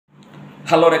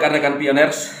Halo rekan-rekan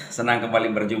Pioners, senang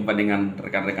kembali berjumpa dengan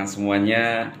rekan-rekan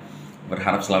semuanya.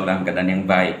 Berharap selalu dalam keadaan yang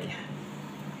baik.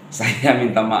 Saya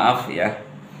minta maaf ya,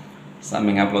 saya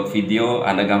mengupload video,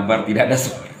 ada gambar tidak ada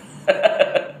suara.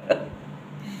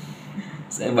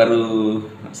 Saya baru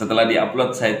setelah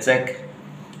diupload saya cek,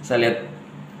 saya lihat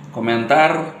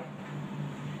komentar,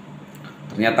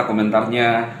 ternyata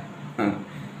komentarnya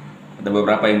ada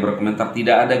beberapa yang berkomentar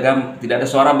tidak ada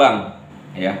suara bang,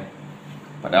 ya.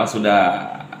 Padahal sudah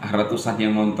ratusan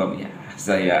yang nonton ya,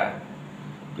 saya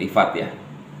privat ya.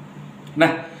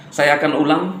 Nah, saya akan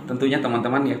ulang tentunya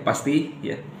teman-teman ya, pasti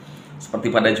ya.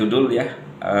 Seperti pada judul ya,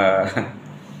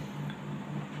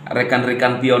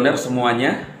 rekan-rekan pioner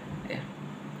semuanya ya,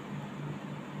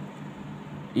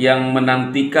 yang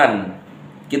menantikan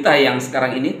kita yang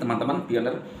sekarang ini teman-teman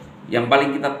pioner, yang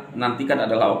paling kita nantikan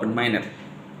adalah open minded,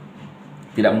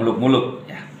 tidak muluk-muluk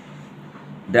ya.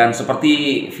 Dan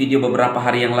seperti video beberapa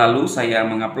hari yang lalu saya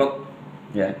mengupload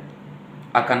ya,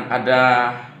 akan ada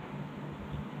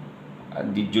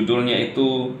di judulnya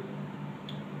itu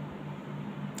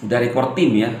dari core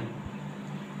team ya,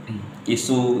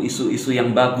 isu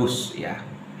yang bagus ya.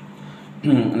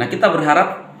 Nah, kita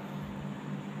berharap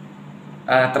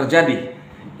terjadi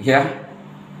ya.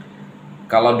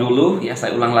 Kalau dulu ya,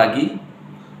 saya ulang lagi,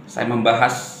 saya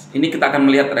membahas ini, kita akan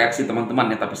melihat reaksi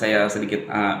teman-teman ya, tapi saya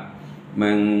sedikit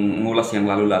mengulas yang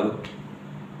lalu-lalu,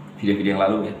 video-video yang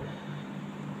lalu ya.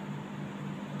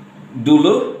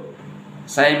 Dulu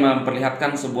saya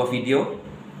memperlihatkan sebuah video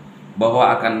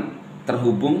bahwa akan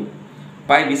terhubung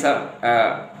Pi bisa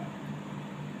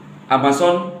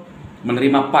Amazon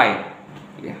menerima Pi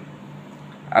ya.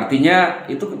 Artinya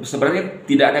itu sebenarnya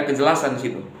tidak ada kejelasan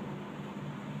di situ,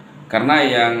 karena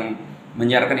yang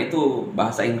menyiarkan itu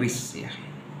bahasa Inggris ya.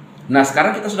 Nah,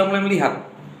 sekarang kita sudah mulai melihat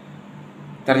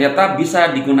ternyata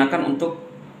bisa digunakan untuk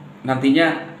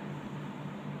nantinya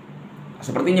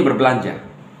sepertinya berbelanja.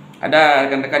 Ada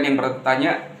rekan-rekan yang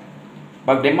bertanya,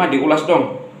 Bang Dema diulas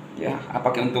dong ya, apa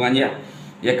keuntungannya?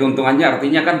 Ya, keuntungannya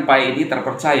artinya kan Pi ini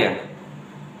terpercaya.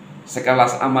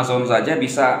 Sekelas Amazon saja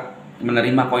bisa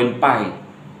menerima koin Pi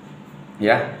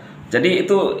ya. Jadi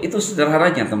itu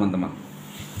sederhananya teman-teman.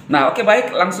 Nah, oke,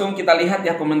 baik, langsung kita lihat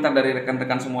ya komentar dari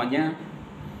rekan-rekan semuanya.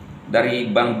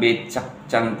 Dari Bang Becak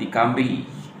Cantik Kamri,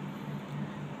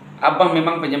 Abang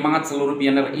memang penyemangat seluruh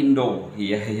pioner Indo.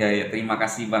 Iya, terima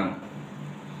kasih Bang.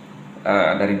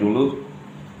 Dari dulu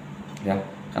ya,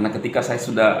 karena ketika saya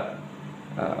sudah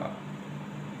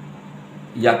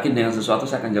yakin dengan sesuatu,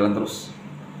 saya akan jalan terus.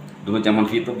 Dulu zaman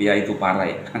VTube ya, itu parah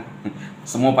ya.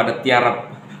 Semua pada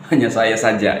tiarap, hanya saya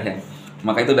saja ya.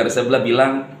 Maka itu dari sebelah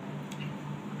bilang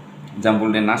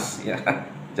jambul nenas ya,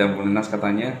 jambul nenas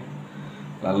katanya.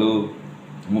 Lalu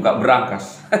muka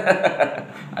berangkas.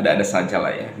 Ada saja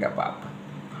lah ya, nggak apa-apa.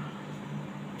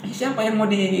 Siapa yang mau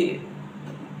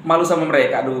malu sama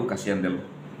mereka? Aduh, kasihan dulu.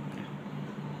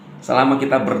 Selama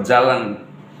kita berjalan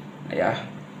ya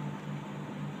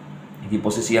di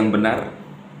posisi yang benar,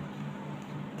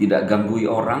 tidak ganggu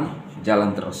orang,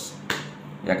 jalan terus,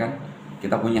 ya kan?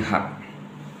 Kita punya hak.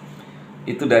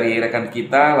 Itu dari rekan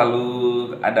kita. Lalu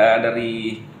ada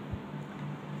dari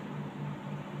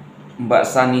Mbak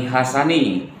Sani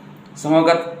Hasani,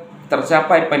 semoga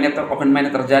tercapai penetral open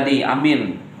mind terjadi,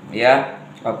 amin ya.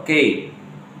 Oke.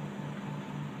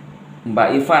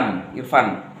 Mbak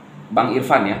Bang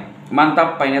Irfan ya,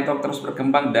 mantap, penetral terus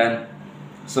berkembang dan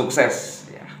sukses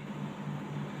ya.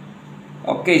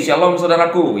 Oke, shalom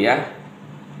saudaraku ya.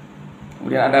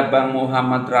 Kemudian ada Bang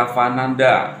Muhammad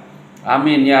Rafananda,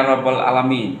 amin ya rabbal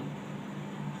alamin.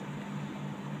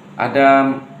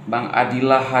 Ada Bang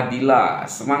Hadila,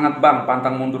 semangat Bang,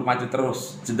 pantang mundur maju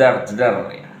terus, jedar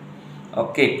ya.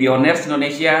 Oke, Pioners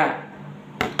Indonesia,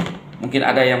 mungkin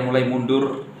ada yang mulai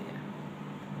mundur,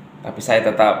 tapi saya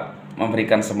tetap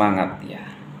memberikan semangat ya.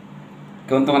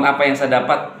 Keuntungan apa yang saya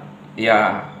dapat?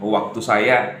 Ya, waktu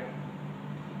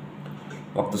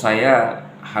saya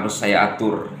harus saya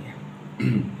atur ya.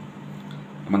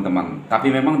 Teman-teman,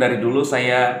 tapi memang dari dulu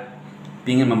saya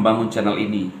ingin membangun channel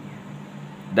ini.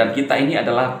 Dan kita ini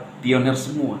adalah pioner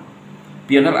semua.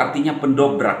 Pioner artinya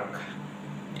pendobrak.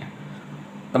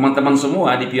 Teman-teman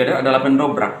semua di pioner adalah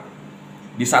pendobrak.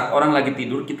 Di saat orang lagi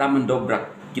tidur, kita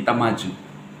mendobrak, kita maju.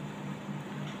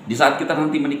 Di saat kita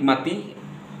nanti menikmati,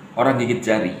 orang gigit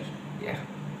jari. Ya.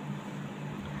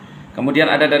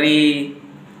 Kemudian ada dari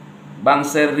Bang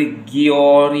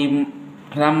Sergio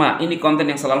Rama, ini konten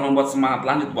yang selalu membuat semangat,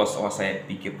 lanjut bos. Oh, saya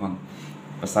pikir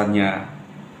pesannya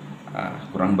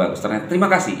kurang bagus ternyata. Terima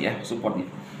kasih ya supportnya.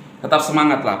 Tetap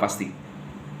semangat lah pasti.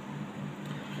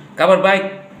 Kabar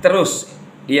baik terus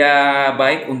ya,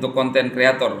 baik untuk konten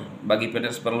kreator. Bagi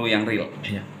Pioners perlu yang real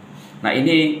ya. Nah,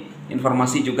 ini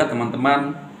informasi juga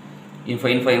teman-teman,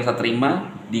 info-info yang saya terima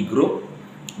di grup,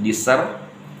 di share.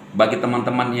 Bagi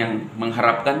teman-teman yang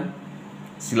mengharapkan,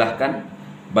 silahkan.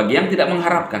 Bagi yang tidak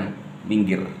mengharapkan,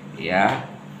 minggir ya.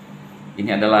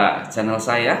 Ini adalah channel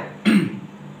saya.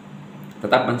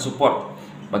 Tetap mensupport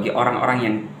bagi orang-orang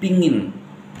yang pingin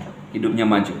hidupnya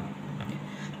maju.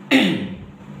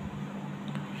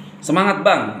 Semangat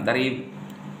Bang, dari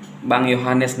Bang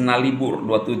Yohanes Nalibur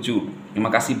 27. Terima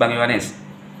kasih Bang Yohanes.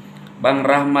 Bang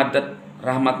Rahmat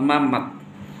Mamat,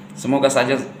 semoga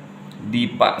saja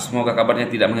di Pak, semoga kabarnya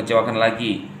tidak mengecewakan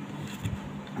lagi.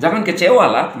 Jangan kecewa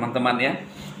lah teman-teman ya.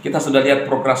 Kita sudah lihat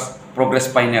progres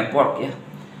Pi Network ya,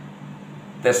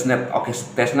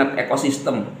 testnet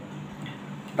ekosistem.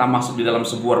 Kita masuk di dalam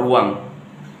sebuah ruang,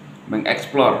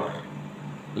 mengeksplor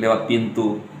lewat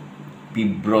pintu Pi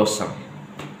browser.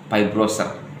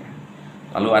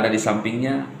 Lalu ada di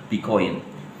sampingnya Picoin.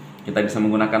 Kita bisa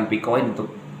menggunakan Picoin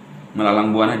untuk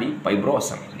melalang buana di Pi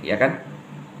browser, ya kan?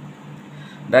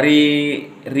 Dari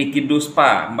Riki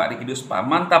Duspa, Mbak Riki Duspa,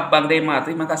 mantap Bang Dema,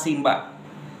 terima kasih Mbak.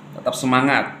 Tetap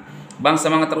semangat. Bang,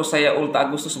 semangat terus, saya ulta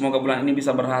Agustus, semoga bulan ini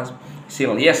bisa berhasil.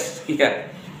 Yes,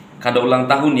 iya. Kado ulang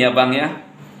tahun ya Bang ya,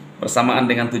 bersamaan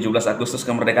dengan 17 Agustus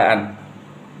kemerdekaan.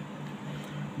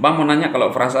 Bang mau nanya,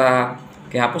 kalau frasa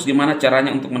kehapus gimana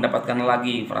caranya untuk mendapatkan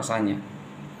lagi frasanya?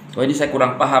 Oh, ini saya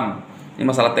kurang paham. Ini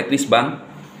masalah teknis Bang,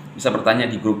 bisa bertanya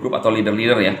di grup-grup atau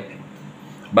leader-leader ya.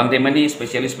 Bang Dema ini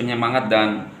spesialis penyemangat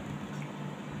dan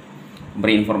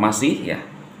beri informasi ya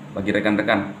bagi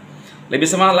rekan-rekan. Lebih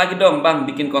semangat lagi dong Bang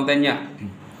bikin kontennya.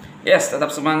 Yes, tetap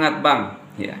semangat Bang.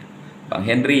 Ya, Bang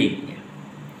Henry. Ya.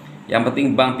 Yang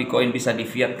penting Bang Picoin bisa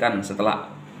difiatkan setelah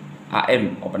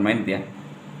AM open mind ya.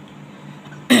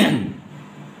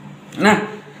 Nah,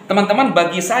 teman-teman,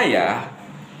 bagi saya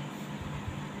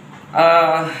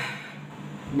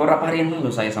beberapa hari yang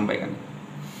lalu saya sampaikan,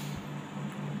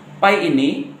 Pi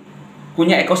ini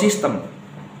punya ekosistem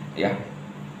ya.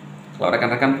 Kalau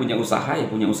rekan-rekan punya usaha ya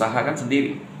punya usaha kan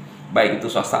sendiri, baik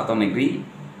itu swasta atau negeri,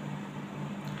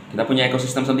 kita punya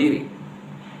ekosistem sendiri.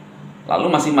 Lalu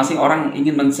masing-masing orang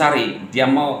ingin mencari dia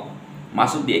mau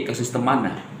masuk di ekosistem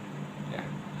mana ya.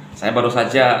 Saya baru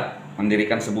saja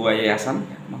mendirikan sebuah yayasan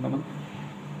ya, teman-teman,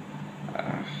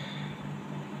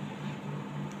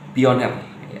 Pioners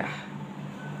ya.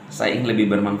 Saya ingin lebih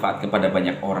bermanfaat kepada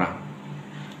banyak orang,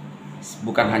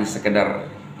 bukan hanya sekedar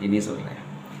ini saudara.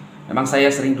 Memang saya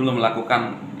sering dulu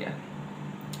melakukan ya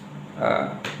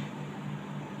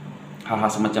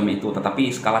hal-hal semacam itu,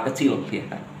 tetapi skala kecil ya,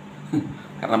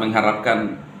 karena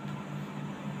mengharapkan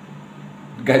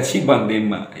gaji Bang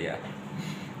Dema ya,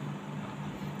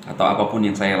 atau apapun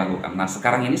yang saya lakukan. Nah,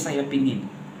 sekarang ini saya pingin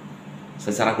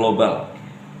secara global,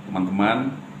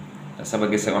 teman-teman,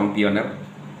 sebagai seorang pioner,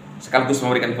 sekaligus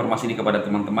memberikan informasi ini kepada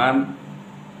teman-teman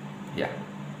ya.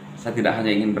 Saya tidak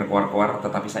hanya ingin berkuar-kuar,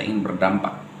 tetapi saya ingin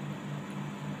berdampak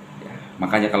ya.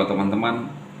 Makanya kalau teman-teman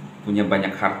punya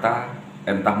banyak harta,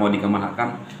 entah mau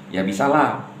dikemanakan, ya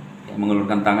bisalah ya,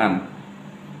 mengulurkan tangan,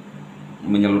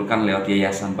 menyalurkan lewat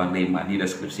yayasan Bang Dema di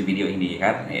deskripsi video ini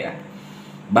kan ya.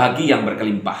 Bagi yang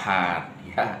berkelimpahan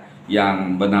ya,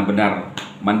 yang benar-benar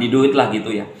mandi duit lah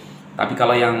gitu ya. Tapi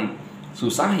kalau yang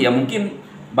susah ya mungkin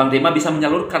Bang Dema bisa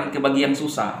menyalurkan ke bagi yang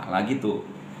susah lah gitu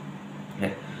ya.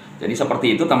 Jadi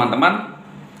seperti itu teman-teman.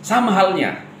 Sama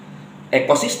halnya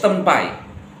ekosistem Pi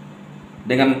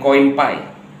dengan koin Pi,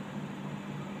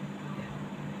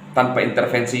 tanpa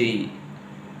intervensi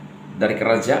dari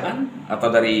kerajaan atau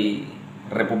dari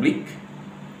republik,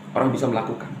 orang bisa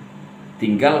melakukan.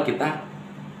 Tinggal kita,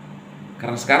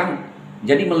 karena sekarang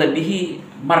jadi melebihi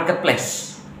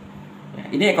marketplace ya,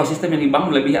 ini ekosistem yang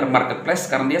dibangun melebihi marketplace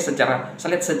karena dia saya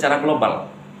lihat secara global.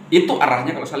 Itu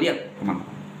arahnya kalau saya lihat teman-teman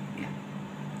ya,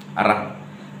 arah.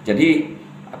 Jadi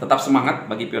tetap semangat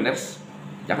bagi Pioners,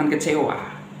 jangan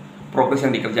kecewa. Progres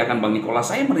yang dikerjakan Bang Nicholas,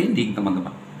 saya merinding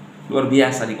teman-teman. Luar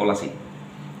biasa Nicholas ini.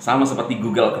 Sama seperti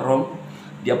Google Chrome,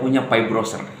 dia punya Pi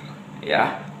browser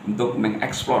ya, untuk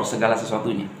mengeksplor segala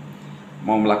sesuatunya.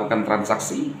 Mau melakukan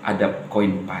transaksi, ada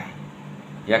koin Pi.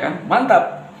 Ya kan?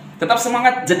 Mantap. Tetap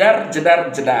semangat, jedar.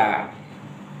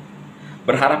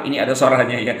 Berharap ini ada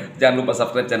suaranya ya. Jangan lupa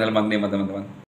subscribe channel Bang Dema teman-teman.